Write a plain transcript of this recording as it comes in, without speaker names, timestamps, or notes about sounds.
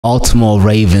Baltimore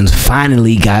Ravens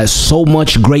finally got so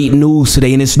much great news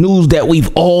today, and it's news that we've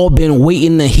all been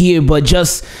waiting to hear, but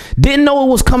just didn't know it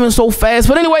was coming so fast.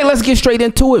 But anyway, let's get straight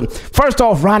into it. First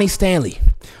off, Ronnie Stanley.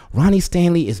 Ronnie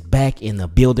Stanley is back in the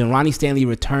building. Ronnie Stanley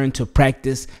returned to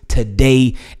practice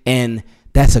today, and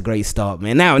that's a great start,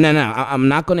 man. Now, I'm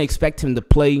not going to expect him to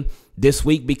play this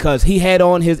week because he had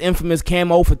on his infamous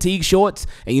camo fatigue shorts,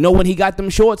 and you know when he got them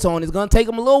shorts on, it's going to take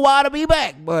him a little while to be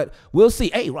back, but we'll see.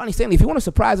 Hey, Ronnie Stanley, if you want to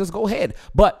surprise us, go ahead,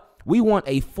 but we want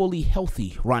a fully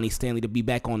healthy Ronnie Stanley to be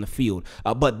back on the field.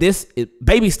 But this is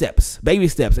baby steps,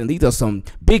 and these are some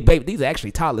big baby. These are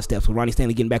actually toddler steps with Ronnie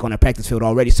Stanley getting back on the practice field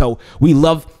already, so we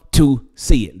love to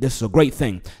see it. This is a great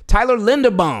thing. Tyler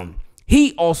Linderbaum,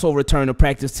 he also returned to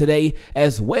practice today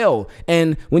as well,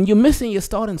 and when you're missing your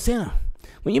starting center,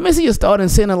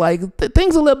 like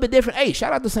things a little bit different. Hey,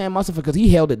 shout out to Sam Musser because he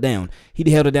held it down. He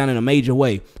held it down in a major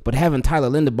way. But having Tyler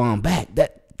Linderbaum back,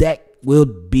 that will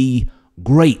be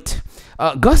great.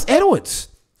 Gus Edwards.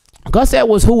 Gus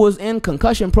Edwards, who was in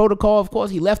concussion protocol, of course,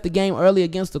 he left the game early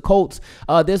against the Colts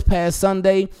this past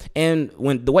Sunday. And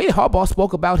when the way Harbaugh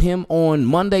spoke about him on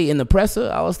Monday in the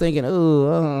presser, I was thinking, oh,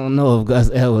 I don't know if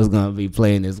Gus Edwards is going to be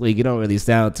playing this week. It don't really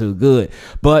sound too good.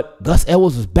 But Gus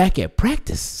Edwards was back at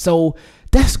practice. So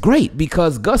that's great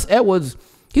because Gus Edwards,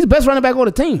 he's the best running back on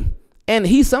the team. And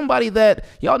he's somebody that,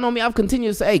 y'all know me, I've continued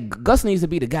to say, hey, Gus needs to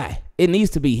be the guy. It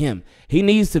needs to be him. He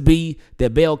needs to be the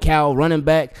bell cow running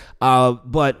back.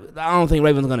 But I don't think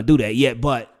Ravens are going to do that yet.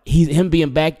 But him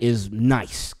being back is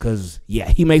nice because, yeah,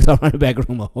 he makes our running back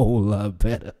room a whole lot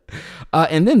better.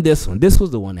 And then this one. This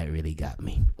was the one that really got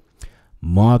me.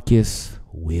 Marcus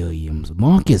Williams.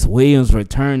 Marcus Williams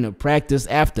returned to practice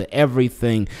after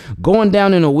everything. Going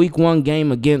down in a week 1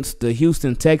 game against the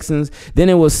Houston Texans, then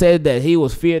it was said that he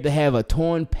was feared to have a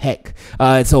torn pec.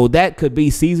 So that could be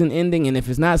season ending, and if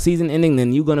it's not season ending,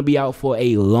 then you're going to be out for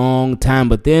a long time.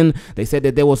 But then they said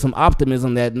that there was some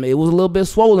optimism that it was a little bit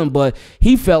swollen, but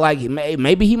he felt like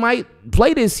maybe he might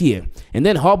play this year. And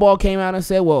then Harbaugh came out and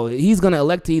said, well, he's going to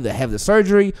elect to either have the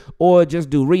surgery or just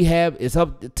do rehab. It's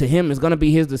up to him. It's going to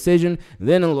be his decision.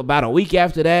 Then about a week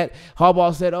after that,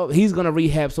 Harbaugh said, oh, he's going to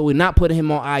rehab, so we're not putting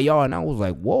him on IR. And I was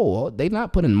like, whoa, they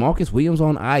not putting Marcus Williams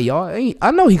on IR?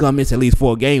 I know he's going to miss at least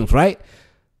 4 games, right?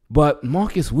 But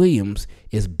Marcus Williams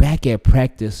is back at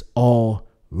practice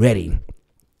already.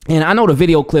 And I know the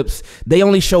video clips, they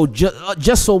only show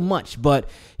just so much, but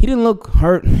he didn't look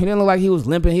hurt. He didn't look like he was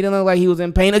limping. He didn't look like he was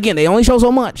in pain. Again, they only show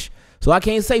so much, so I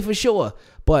can't say for sure.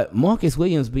 But Marcus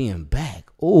Williams being back,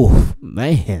 oh,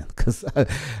 man, because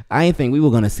I didn't think we were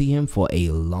going to see him for a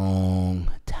long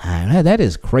time. That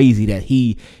is crazy that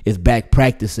he is back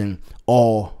practicing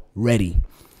already.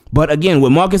 But again,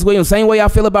 with Marcus Williams, same way I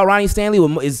feel about Ronnie Stanley,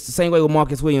 it's the same way with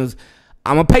Marcus Williams.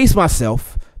 I'm going to pace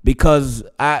myself because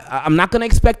I'm not going to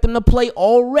expect him to play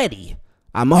already.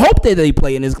 I'm going to hope that they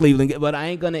play in this Cleveland, but I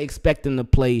ain't going to expect him to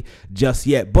play just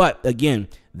yet. But again,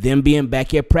 them being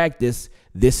back at practice,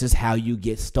 this is how you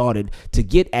get started to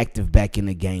get active back in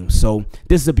the game. So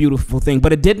this is a beautiful thing.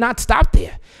 But it did not stop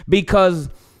there because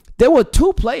there were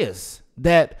 2 players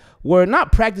that were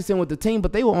not practicing with the team,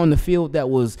 but they were on the field that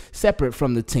was separate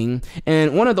from the team.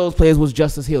 And one of those players was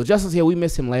Justice Hill. Justice Hill, we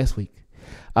missed him last week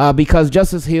because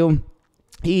Justice Hill,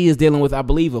 he is dealing with, I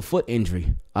believe, a foot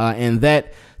injury. And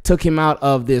that took him out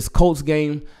of this Colts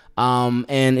game. And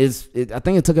I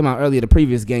think it took him out earlier the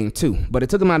previous game too, but it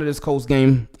took him out of this Colts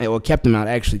game, or kept him out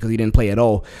actually because he didn't play at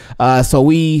all. So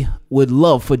we would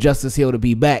love for Justice Hill to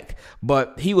be back,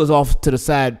 but he was off to the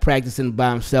side practicing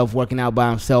by himself, working out by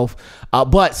himself.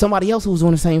 But somebody else who was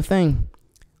doing the same thing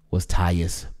was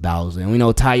Tyus Bowser. And we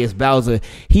know Tyus Bowser,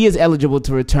 he is eligible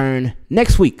to return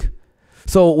next week.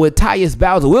 So with Tyus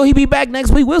Bowser, will he be back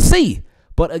next week? We'll see.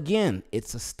 But again,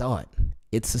 it's a start.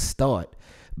 It's a start.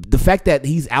 The fact that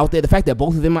he's out there, the fact that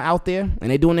both of them are out there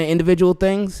and they're doing their individual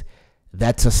things,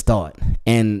 that's a start.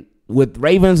 And with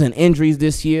Ravens and injuries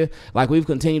this year, like we've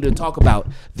continued to talk about,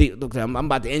 look, I'm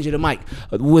about to injure the mic.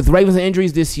 With Ravens and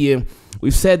injuries this year,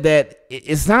 we've said that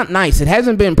it's not nice. It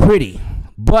hasn't been pretty,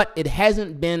 but it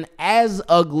hasn't been as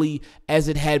ugly as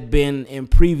it had been in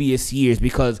previous years,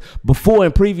 because before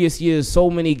in previous years, so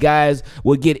many guys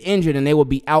would get injured and they would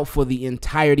be out for the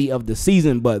entirety of the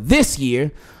season. But this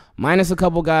year, minus a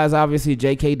couple guys, obviously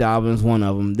J.K. Dobbins, one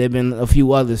of them. There have been a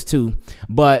few others too.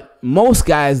 But most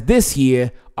guys this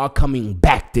year are coming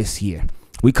back this year.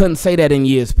 We couldn't say that in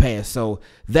years past, so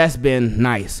that's been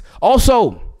nice.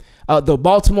 Also, The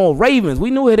Baltimore Ravens.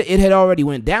 We knew it had already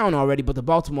went down already, but the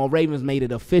Baltimore Ravens made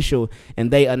it official,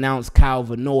 and they announced Kyle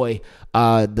Vanoy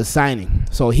the signing.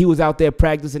 So he was out there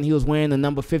practicing. He was wearing the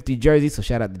number 50 jersey. So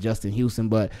shout out to Justin Houston.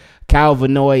 But Kyle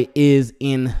Vanoy is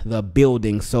in the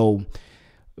building. So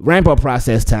ramp up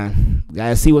process time.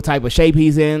 Gotta see what type of shape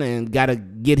he's in, and gotta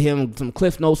get him some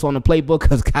cliff notes on the playbook,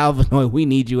 because Kyle Vanoy, we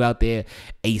need you out there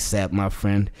ASAP, my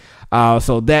friend.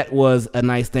 So that was a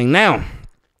nice thing. Now,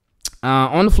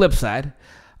 on the flip side,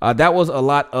 that was a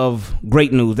lot of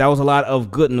great news. That was a lot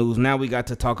of good news. Now we got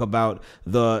to talk about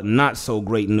the not so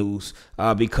great news,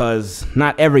 because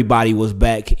not everybody was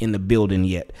back in the building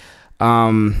yet.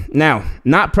 Now,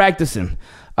 not practicing.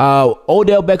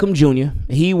 Odell Beckham Jr.,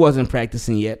 he wasn't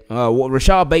practicing yet.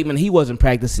 Rashad Bateman, he wasn't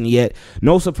practicing yet.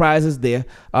 No surprises there.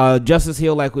 Justice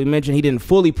Hill, like we mentioned, he didn't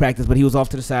fully practice, but he was off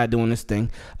to the side doing this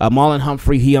thing. Marlon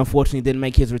Humphrey, he unfortunately didn't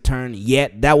make his return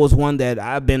yet. That was one that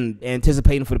I've been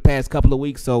anticipating for the past couple of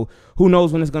weeks, so who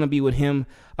knows when it's going to be with him.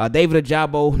 David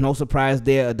Ajabo, no surprise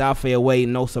there. Odafe Away,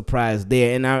 no surprise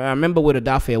there. And I remember with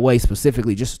Odafe Away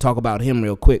specifically, just to talk about him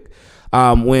real quick,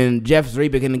 when Jeff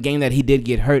Zrebiec, in the game that he did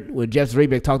get hurt, when Jeff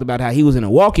Zrebiec talked about how he was in a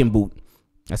walking boot,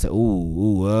 I said, I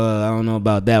don't know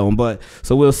about that one, but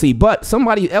so we'll see. But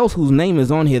somebody else whose name is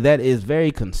on here that is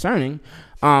very concerning,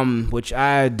 which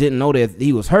I didn't know that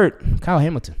he was hurt, Kyle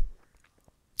Hamilton.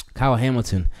 Kyle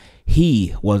Hamilton,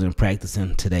 he wasn't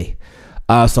practicing today.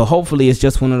 So hopefully it's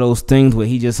just one of those things where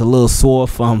he just a little sore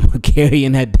from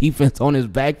carrying that defense on his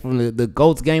back from the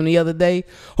Colts game the other day.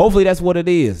 Hopefully that's what it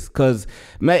is, because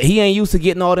he ain't used to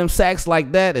getting all them sacks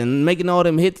like that and making all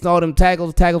them hits, all them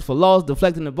tackles for loss,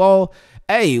 deflecting the ball.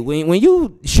 Hey, when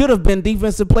you should have been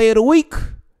defensive player of the week,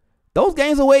 those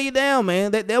games will weigh you down,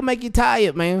 man. They'll make you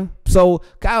tired, man. So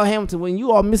Kyle Hamilton, when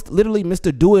you are literally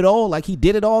Mr. Do-It-All, like he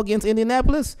did it all against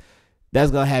Indianapolis, that's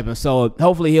going to happen. So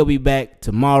hopefully he'll be back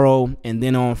tomorrow and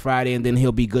then on Friday, and then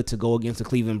he'll be good to go against the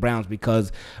Cleveland Browns,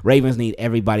 because Ravens need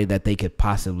everybody that they could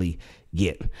possibly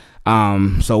get.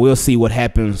 So we'll see what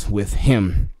happens with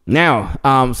him.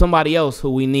 Now, somebody else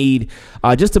who we need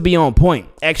just to be on point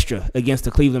extra against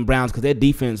the Cleveland Browns, because their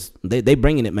defense, they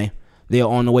bringing it, man. They're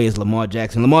on the way, is Lamar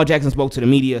Jackson. Lamar Jackson spoke to the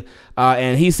media,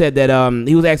 and he said that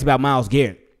he was asked about Myles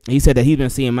Garrett. He said that he's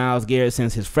been seeing Myles Garrett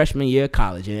since his freshman year of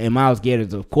college, and Myles Garrett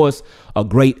is, of course, a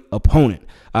great opponent.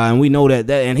 And we know that.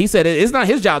 And he said it's not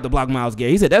his job to block Myles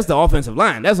Garrett. He said that's the offensive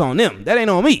line. That's on them. That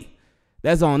ain't on me.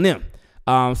 That's on them.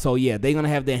 So, yeah, they're going to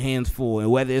have their hands full.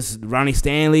 And whether it's Ronnie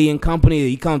Stanley and company,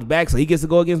 he comes back so he gets to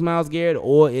go against Myles Garrett,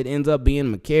 or it ends up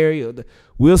being McCary,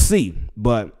 we'll see.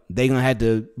 But they're going to have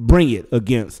to bring it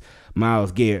against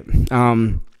Myles Garrett.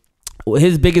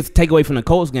 His biggest takeaway from the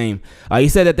Colts game, he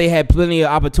said that they had plenty of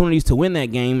opportunities to win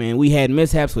that game, and we had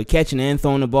mishaps with catching and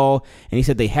throwing the ball, and he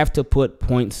said they have to put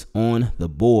points on the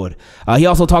board. He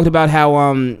also talked about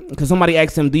how, because somebody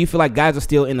asked him, do you feel like guys are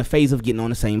still in the phase of getting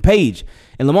on the same page?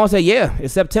 And Lamar said, yeah,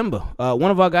 it's September. One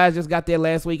of our guys just got there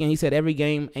last week, and he said every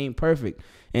game ain't perfect.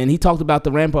 And he talked about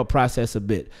the ramp-up process a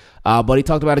bit. But he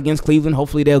talked about against Cleveland,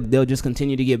 hopefully they'll just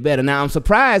continue to get better. Now, I'm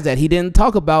surprised that he didn't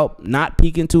talk about not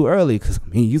peaking too early, because, I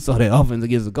mean, you saw that offense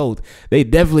against the Colts. They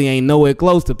definitely ain't nowhere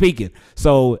close to peaking.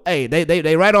 So, hey,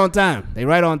 they right on time. They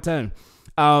right on time.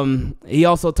 He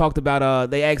also talked about,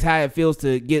 they asked how it feels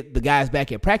to get the guys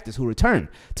back at practice who returned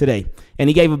today. And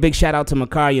he gave a big shout out to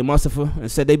Makari and Mustafa and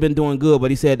said they've been doing good,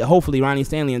 but he said hopefully Ronnie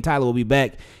Stanley and Tyler will be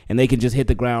back and they can just hit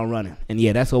the ground running. And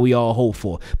yeah, that's what we all hope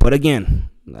for. But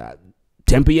again,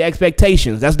 temper your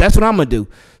expectations. That's what I'm going to do.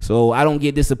 So I don't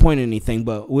get disappointed in anything,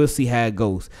 but we'll see how it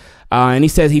goes. And he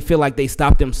says he feel like they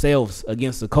stopped themselves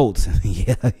against the Colts.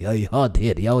 Yeah, y'all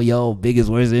did. Y'all biggest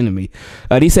worst enemy.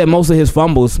 He said most of his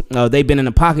fumbles, they've been in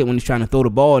the pocket when he's trying to throw the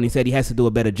ball, and he said he has to do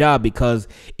a better job because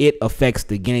it affects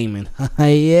the game. And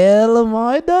yeah,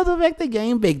 Lamar, it does affect the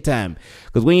game big time.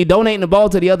 Because when you're donating the ball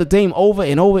to the other team over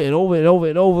and over and over and over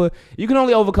and over, you can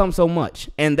only overcome so much.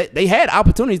 And they had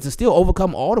opportunities to still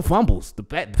overcome all the fumbles. The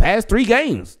past 3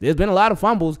 games, there's been a lot of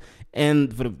fumbles.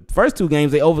 And for the first 2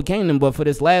 games, they overcame them. But for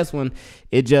this last one,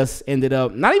 it just ended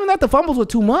up, not even that the fumbles were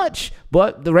too much,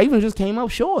 but the Ravens just came up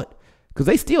short. Because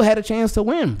they still had a chance to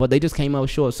win, but they just came up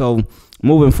short. So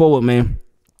moving forward, man,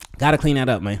 got to clean that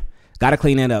up, man. Got to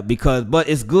clean that up but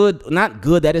it's good, not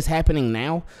good that it's happening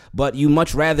now, but you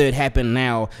much rather it happen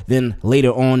now than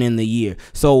later on in the year.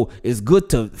 So it's good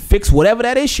to fix whatever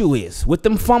that issue is with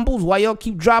them fumbles while y'all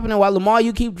keep dropping it, while Lamar,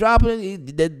 you keep dropping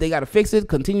it. They got to fix it,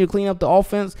 continue to clean up the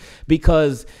offense,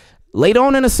 because later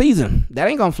on in the season, that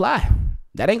ain't going to fly.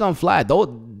 That ain't going to fly.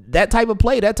 Though that type of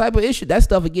play, that type of issue, that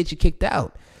stuff will get you kicked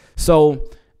out.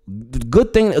 So the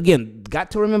good thing, again,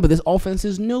 got to remember this offense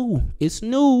is new. It's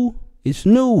new. It's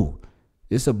new.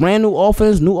 It's a brand new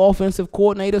offense, new offensive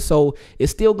coordinator, so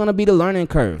it's still going to be the learning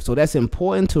curve. So that's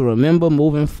important to remember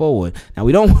moving forward. Now,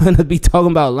 we don't want to be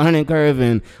talking about learning curve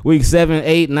in week 7,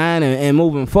 8, 9, and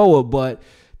moving forward, but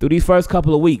through these first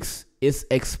couple of weeks, it's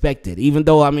expected. Even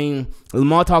though, I mean,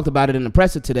 Lamar talked about it in the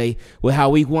presser today with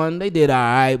how week 1 they did all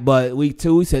right, but week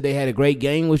 2 he said they had a great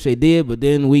game, which they did, but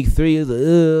then week 3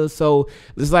 is so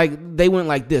it's like they went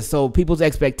like this. So people's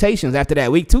expectations after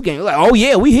that week 2 game, like, oh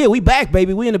yeah, we here, we back,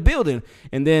 baby, we in the building.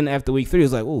 And then after week 3,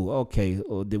 it's like, oh, okay,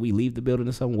 or did we leave the building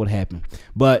or something? What happened?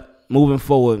 But moving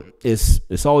forward,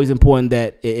 it's always important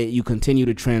that you continue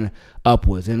to trend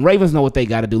upwards. And Ravens know what they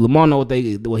got to do. Lamar know what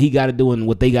he got to do and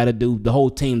what they got to do. The whole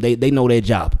team, they know their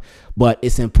job. But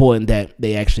it's important that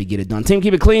they actually get it done. Team,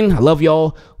 keep it clean. I love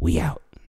y'all. We out.